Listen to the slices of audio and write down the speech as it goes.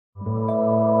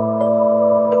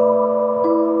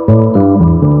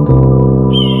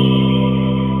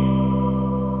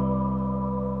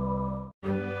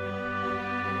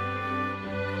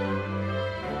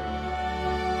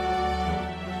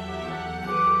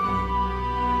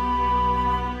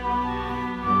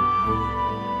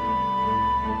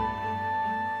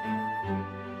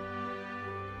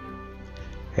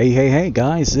Hey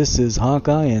guys, this is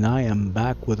Hawkeye and I am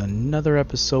back with another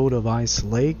episode of Ice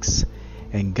Lakes.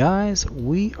 And guys,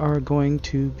 we are going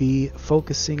to be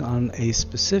focusing on a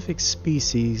specific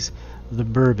species, the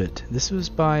burbot. This was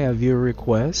by a viewer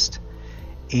request,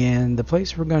 and the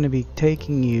place we're going to be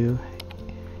taking you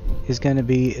is going to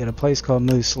be at a place called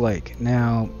Moose Lake.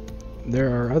 Now,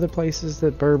 there are other places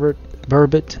that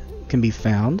burbot can be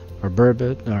found, or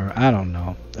burbot, or I don't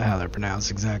know how they're pronounced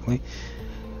exactly.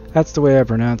 That's the way I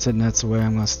pronounce it, and that's the way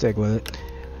I'm going to stick with it.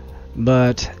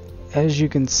 But as you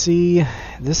can see,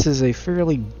 this is a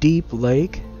fairly deep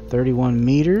lake, 31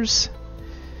 meters.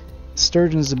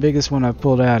 Sturgeon's the biggest one I've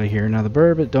pulled out of here. Now the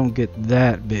burbot don't get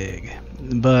that big,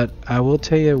 but I will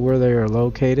tell you where they are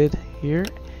located here.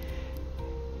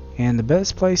 And the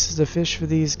best places to fish for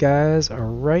these guys are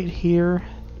right here,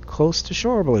 close to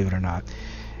shore, believe it or not.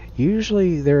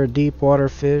 Usually they're a deep water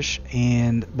fish,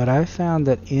 but I found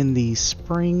that in the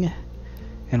spring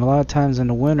and a lot of times in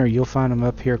the winter you'll find them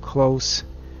up here close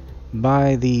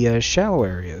by the shallow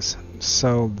areas.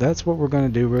 So that's what we're going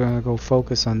to do. We're going to go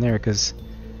focus on there because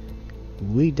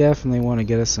we definitely want to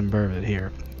get us some burbot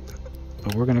here.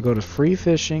 But we're going to go to free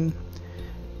fishing,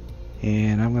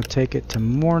 and I'm going to take it to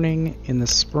morning in the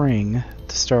spring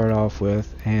to start off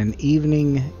with, and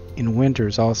evening in winter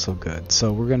is also good.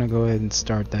 So we're going to go ahead and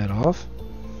start that off.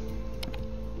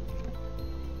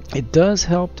 It does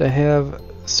help to have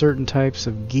certain types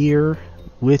of gear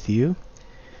with you,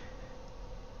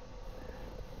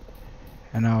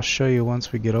 and I'll show you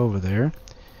once we get over there.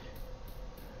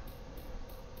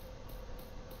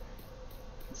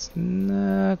 It's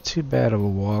not too bad of a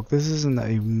walk. This isn't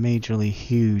a majorly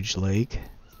huge lake,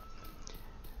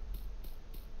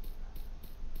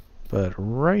 but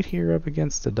right here up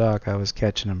against the dock I was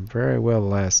catching them very well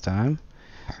last time.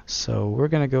 So we're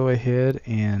going to go ahead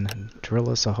and drill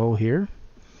us a hole here.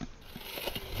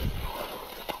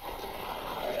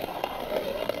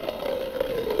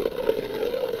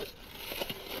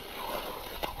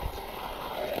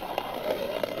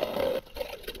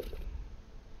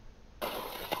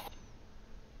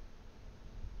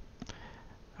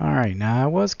 Alright, now I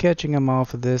was catching them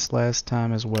off of this last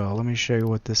time as well. Let me show you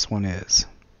what this one is.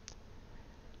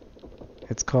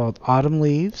 It's called Autumn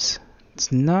Leaves.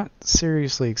 It's not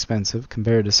seriously expensive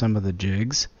compared to some of the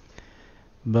jigs,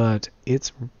 but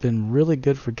it's been really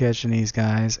good for catching these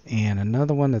guys. And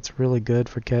another one that's really good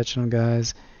for catching them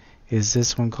guys is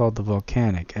this one called the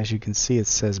Volcanic. As you can see, it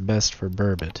says best for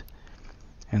burbot.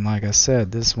 And like I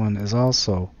said, this one is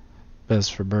also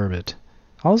best for burbot.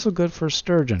 Also good for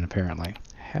sturgeon apparently.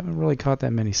 Haven't really caught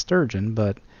that many sturgeon,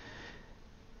 but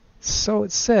so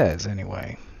it says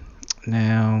anyway.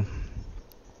 Now,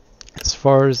 as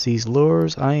far as these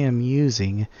lures, I am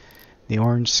using the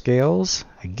orange scales.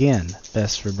 Again,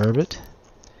 best for burbot.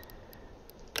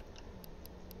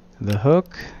 The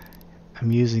hook,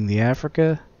 I'm using the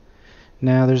Africa.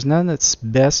 Now, there's none that's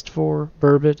best for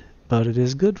burbot, but it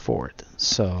is good for it.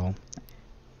 So,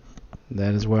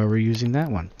 that is why we're using that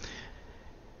one.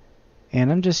 And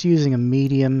I'm just using a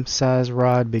medium size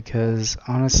rod because,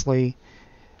 honestly,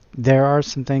 there are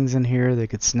some things in here that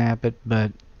could snap it,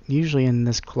 but usually in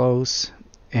this close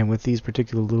and with these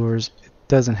particular lures it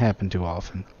doesn't happen too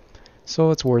often,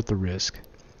 so it's worth the risk.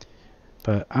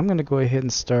 But I'm going to go ahead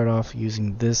and start off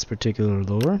using this particular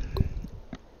lure.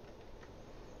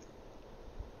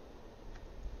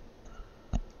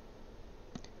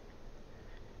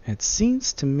 It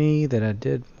seems to me that I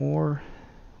did more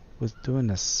with doing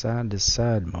a side to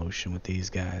side motion with these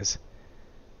guys.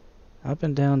 Up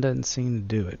and down doesn't seem to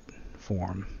do it for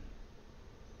them.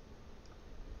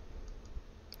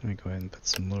 Let me go ahead and put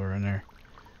some lure in there.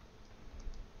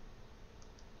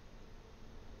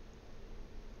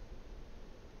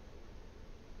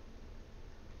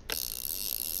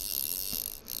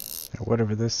 Now,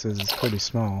 whatever this is pretty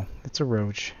small. It's a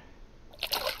roach.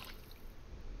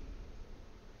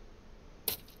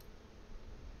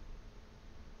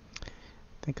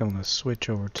 I think I'm going to switch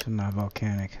over to my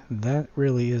Volcanic. That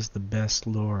really is the best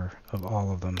lure of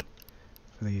all of them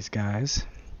for these guys.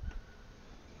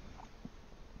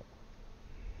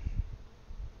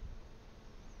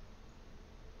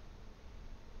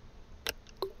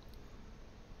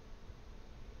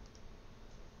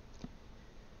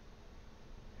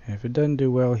 If it doesn't do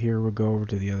well here, we'll go over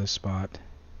to the other spot.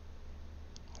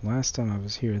 Last time I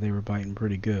was here, they were biting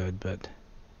pretty good, but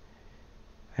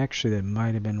actually that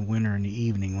might have been winter in the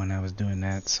evening when I was doing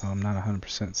that, so I'm not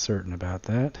 100% certain about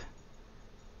that.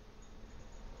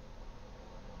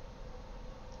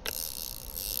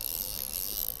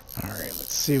 Alright,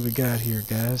 let's see what we got here,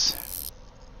 guys.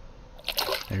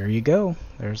 There you go.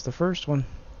 There's the first one.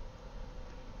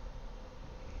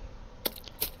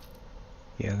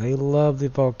 Yeah, they love the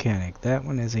volcanic. That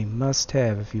one is a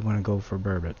must-have if you want to go for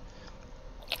burbot.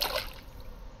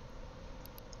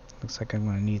 Looks like I'm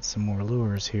going to need some more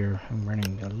lures here. I'm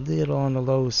running a little on the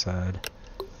low side.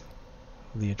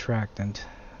 The attractant,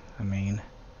 I mean.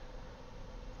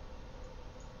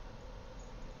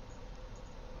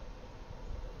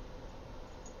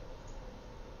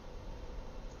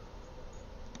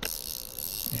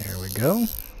 There we go.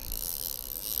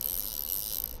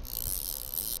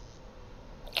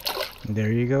 And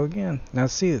there you go again. Now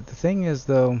see, the thing is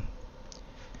though,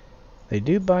 they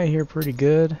do bite here pretty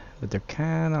good, but they're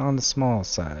kind of on the small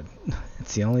side.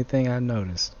 It's the only thing I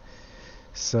noticed.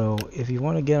 So if you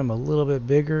want to get them a little bit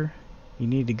bigger, you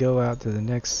need to go out to the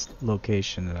next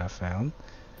location that I found.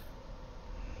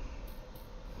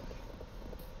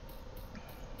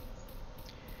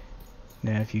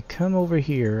 Now if you come over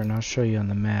here, and I'll show you on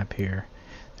the map here,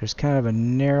 there's kind of a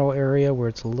narrow area where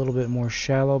it's a little bit more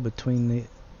shallow between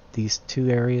these two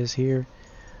areas here.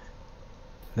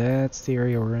 That's the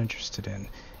area we're interested in.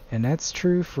 And that's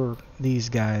true for these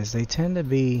guys. They tend to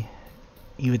be,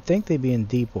 you would think they'd be in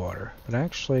deep water, but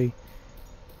actually,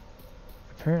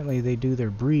 apparently they do their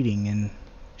breeding in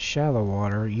shallow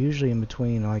water, usually in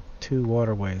between like two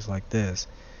waterways like this.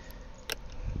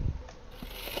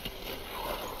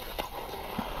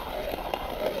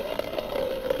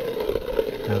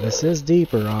 Now this is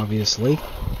deeper, obviously.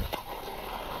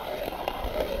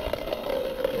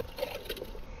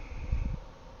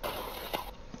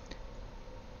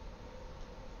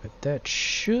 But that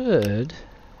should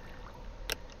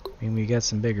mean we got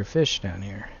some bigger fish down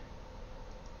here.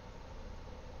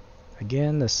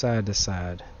 Again, the side to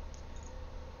side.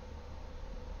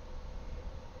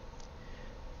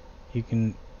 You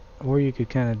can, or you could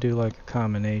kind of do like a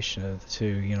combination of the two,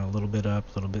 you know, a little bit up,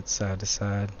 a little bit side to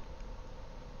side.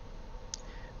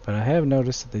 But I have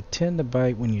noticed that they tend to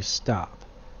bite when you stop.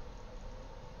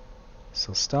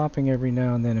 So stopping every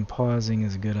now and then and pausing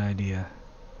is a good idea.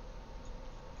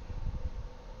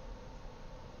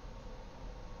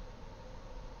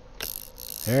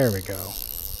 There we go.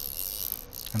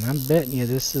 And I'm betting you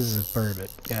this is a burbot,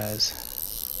 guys.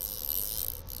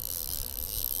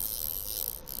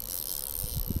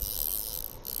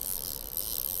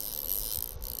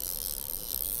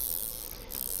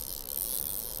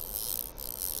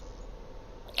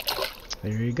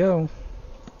 There you go.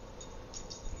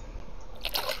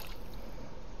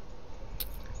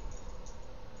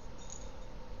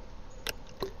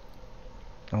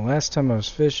 Now, last time I was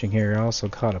fishing here, I also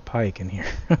caught a pike in here.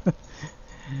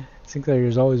 Seems like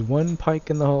there's always one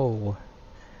pike in the hole.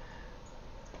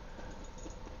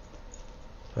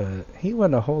 But he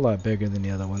wasn't a whole lot bigger than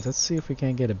the other ones. Let's see if we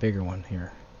can't get a bigger one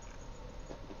here.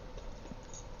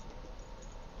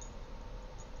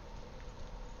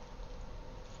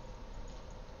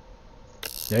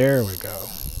 There we go.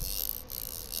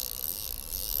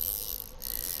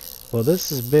 Well,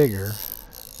 this is bigger,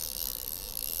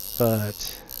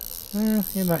 but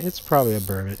it's probably a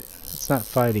burbot. It's not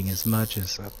fighting as much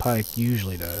as a pike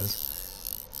usually does,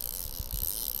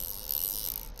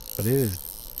 but it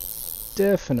is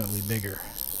definitely bigger.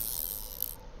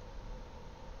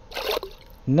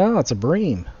 No, it's a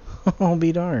bream. I'll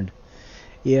be darned.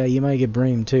 Yeah, you might get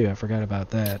bream too. I forgot about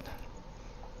that.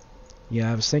 Yeah,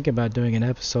 I was thinking about doing an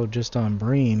episode just on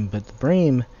bream, but the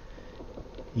bream,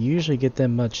 you usually get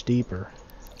them much deeper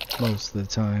most of the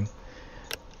time.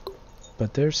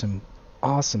 But there's some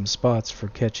awesome spots for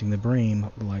catching the bream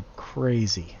like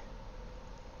crazy.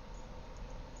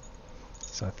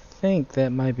 So I think that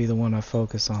might be the one I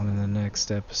focus on in the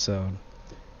next episode.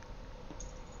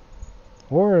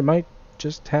 Or it might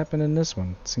just happen in this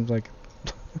one. Seems like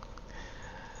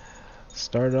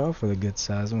started off with a good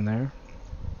size one there.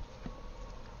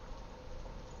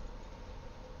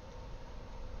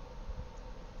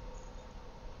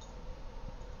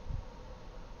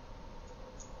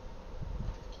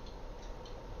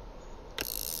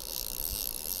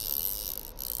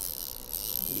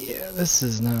 This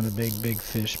is not a big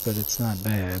fish, but it's not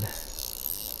bad.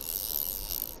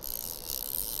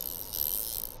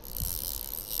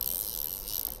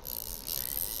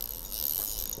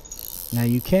 Now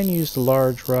you can use the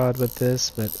large rod with this,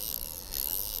 but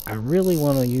I really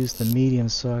want to use the medium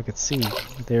so I could see.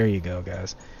 There you go,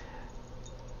 guys.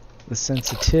 The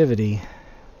sensitivity.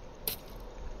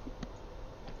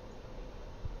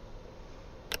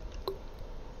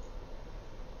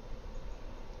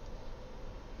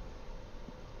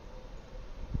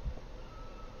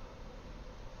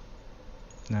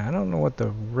 Now, I don't know what the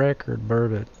record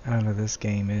burbot out of this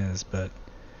game is, but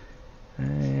I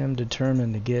am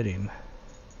determined to get him.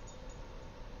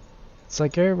 It's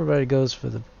like everybody goes for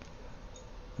the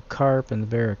the carp and the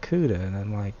barracuda, and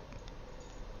I'm like,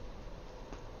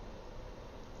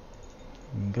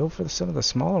 go for some of the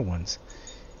smaller ones.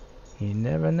 You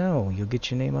never know, you'll get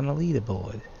your name on the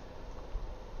leaderboard.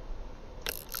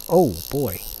 Oh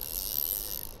boy.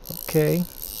 Okay.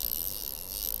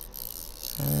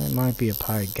 It might be a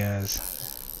pike, guys.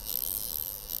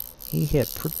 He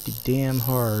hit pretty damn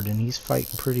hard, and he's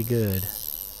fighting pretty good.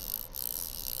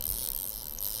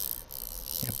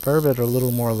 Yeah, burbot are a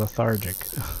little more lethargic.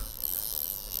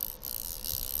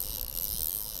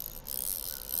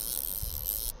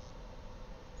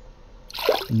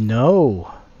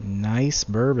 No! Nice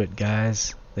burbot,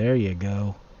 guys. There you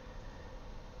go.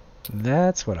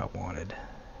 That's what I wanted.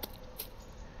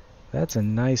 That's a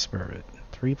nice burbot.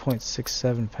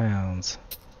 3.67 pounds.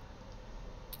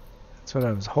 That's what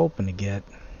I was hoping to get.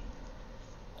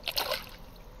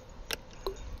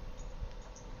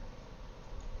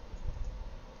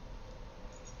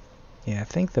 Yeah, I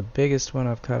think the biggest one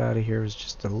I've caught out of here was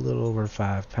just a little over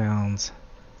 5 pounds.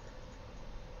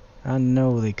 I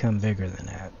know they come bigger than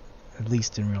that, at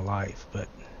least in real life, but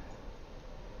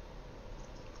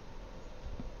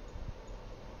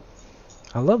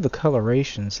I love the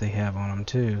colorations they have on them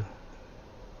too.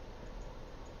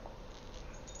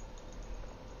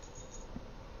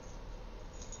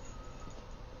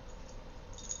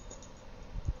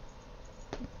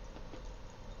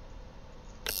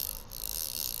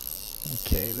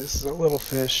 Okay, this is a little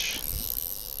fish.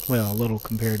 Well, a little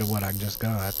compared to what I just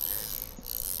got.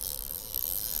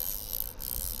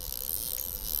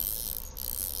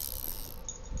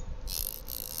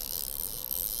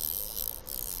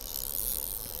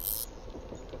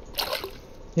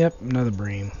 Yep, another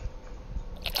bream.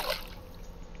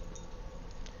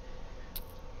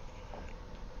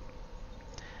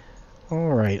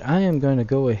 Alright, I am going to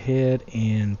go ahead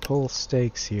and pull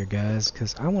stakes here, guys,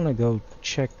 because I want to go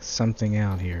check something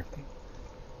out here.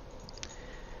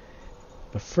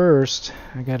 But first,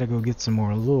 I gotta go get some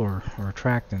more lure, or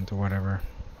attractant, or whatever.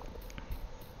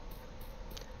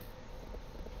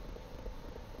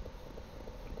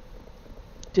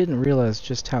 Didn't realize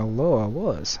just how low I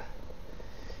was.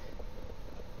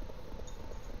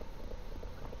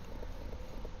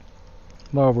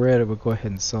 While we're at it, we'll go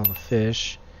ahead and sell the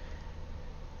fish.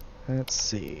 Let's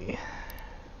see.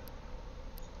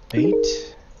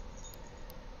 Bait.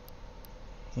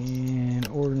 And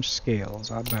orange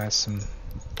scales. I'll buy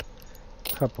a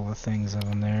couple of things of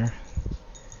them there.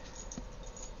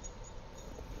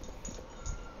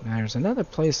 Now there's another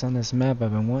place on this map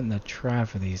I've been wanting to try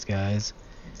for these guys.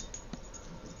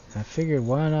 I figured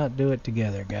why not do it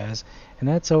together, guys. And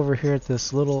that's over here at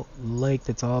this little lake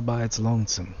that's all by its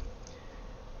lonesome.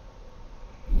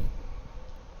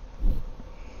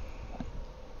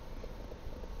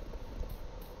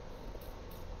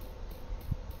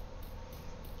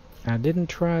 I didn't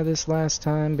try this last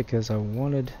time because I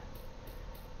wanted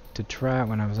to try it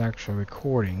when I was actually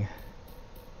recording.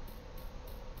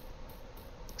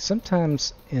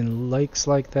 Sometimes in lakes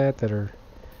like that that are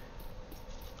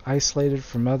isolated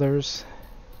from others,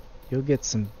 you'll get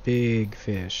some big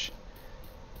fish.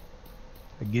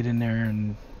 They get in there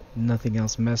and nothing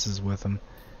else messes with them.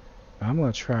 I'm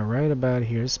going to try right about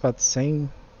here. It's about the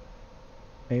same,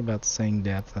 maybe about the same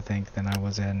depth, I think, than I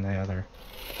was in the other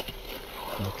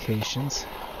locations.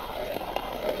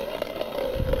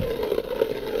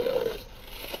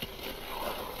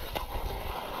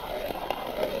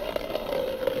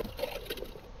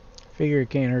 Figure it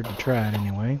can't hurt to try it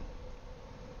anyway.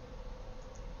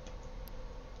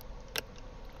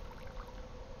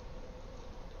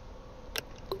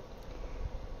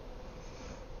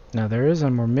 Now there is a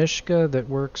Mormishka that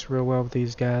works real well with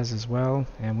these guys as well,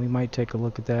 and we might take a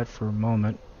look at that for a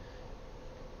moment.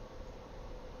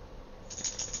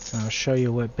 I'll show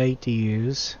you what bait to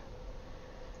use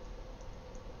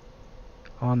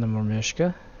on the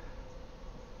Mormishka.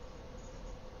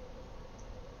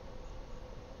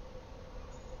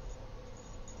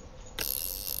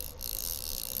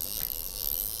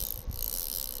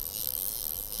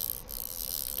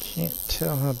 Can't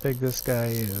tell how big this guy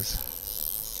is.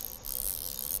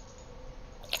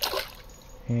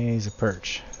 He's a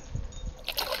perch.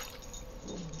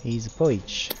 He's a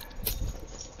poich.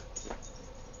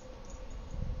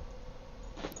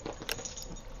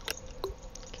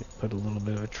 Okay, put a little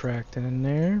bit of attractant in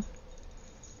there.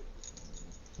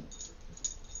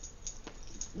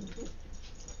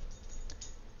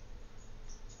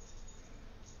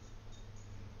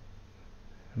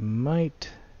 Might,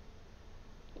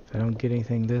 if I don't get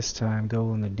anything this time,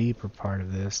 go in the deeper part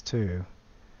of this too.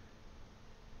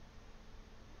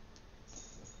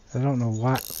 I don't know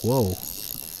why. Whoa.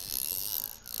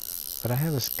 But I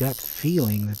have a gut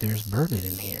feeling that there's burbot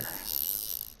in here.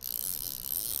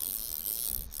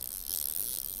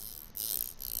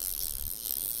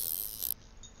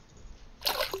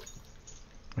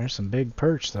 There's some big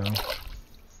perch though.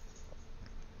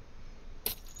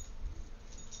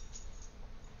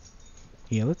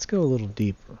 Yeah, let's go a little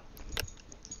deeper.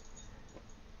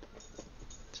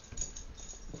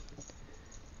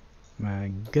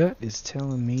 My gut is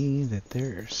telling me that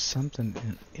there's something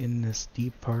in this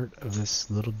deep part of this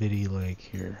little bitty lake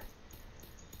here.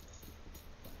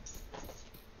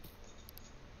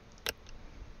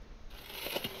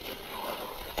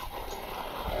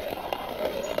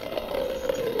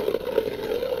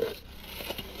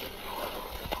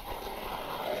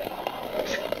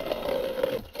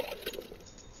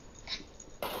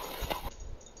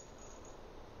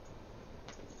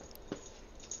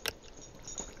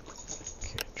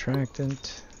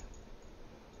 Attractant.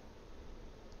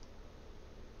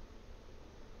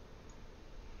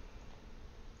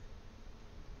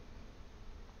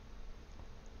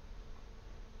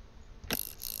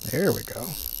 There we go.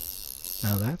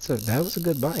 Now that was a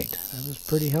good bite. That was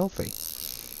pretty healthy.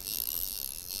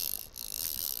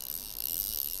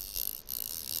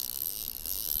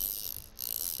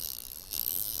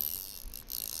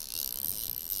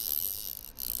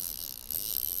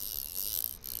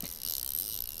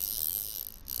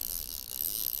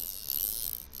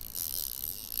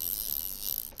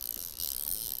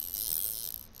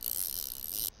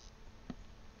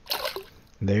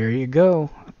 There you go.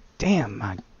 Damn,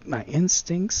 my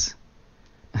instincts.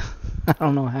 I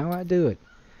don't know how I do it.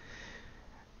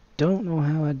 Don't know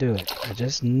how I do it. I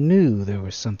just knew there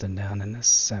was something down in this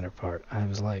center part. I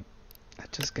was like, I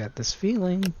just got this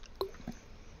feeling.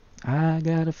 I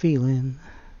got a feeling.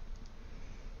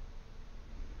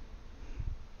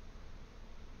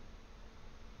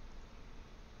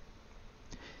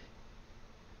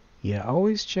 Yeah,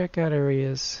 always check out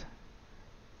areas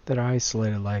that are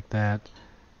isolated like that,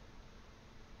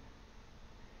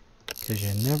 because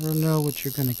you never know what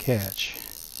you're going to catch.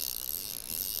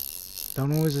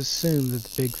 Don't always assume that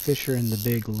the big fish are in the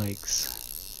big lakes.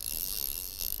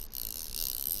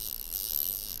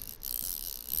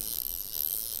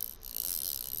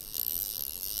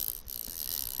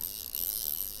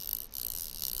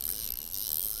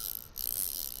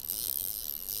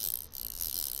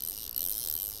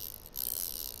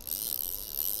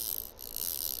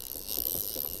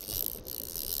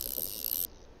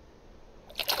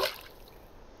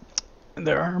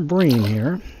 There are bream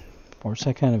here. Of course,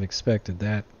 I kind of expected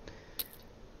that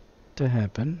to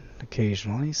happen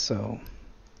occasionally, so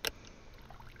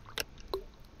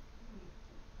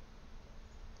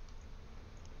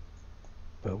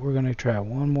but we're going to try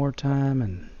one more time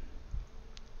and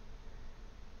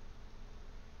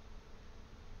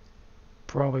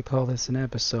probably call this an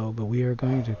episode, but we are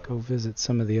going to go visit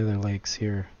some of the other lakes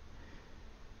here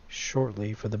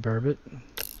shortly for the burbot.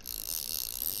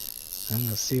 I'm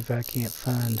going to see if I can't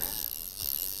find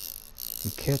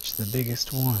and catch the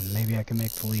biggest one. Maybe I can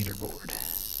make the leaderboard.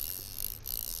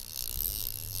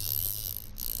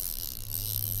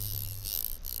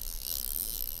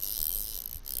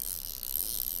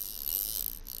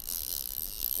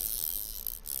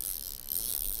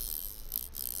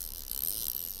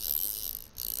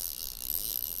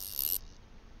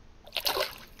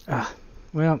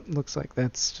 Well, looks like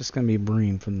that's just going to be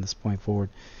bream from this point forward.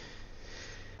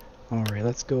 Alright,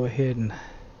 let's go ahead and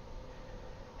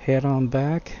head on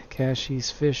back, cash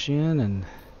these fish in, and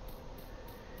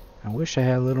I wish I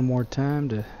had a little more time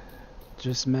to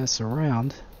just mess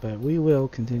around, but we will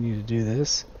continue to do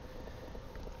this.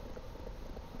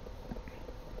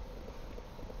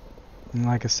 And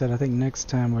like I said, I think next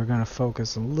time we're going to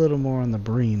focus a little more on the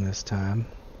bream this time.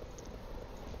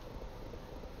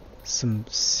 Some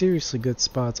seriously good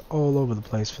spots all over the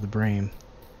place for the bream.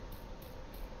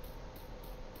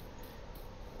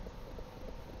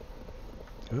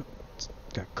 Oops,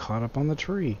 got caught up on the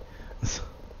tree.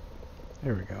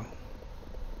 There we go.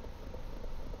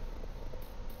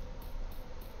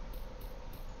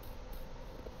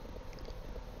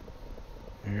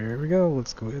 There we go.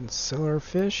 Let's go ahead and sell our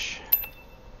fish.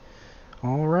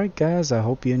 Alright guys, I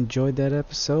hope you enjoyed that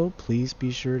episode. Please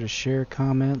be sure to share,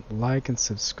 comment, like, and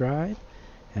subscribe.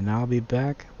 And I'll be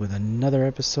back with another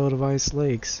episode of Ice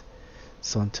Lakes.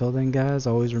 So until then guys,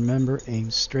 always remember, aim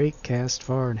straight, cast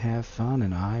far, and have fun.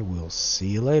 And I will see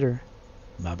you later.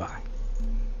 Bye bye.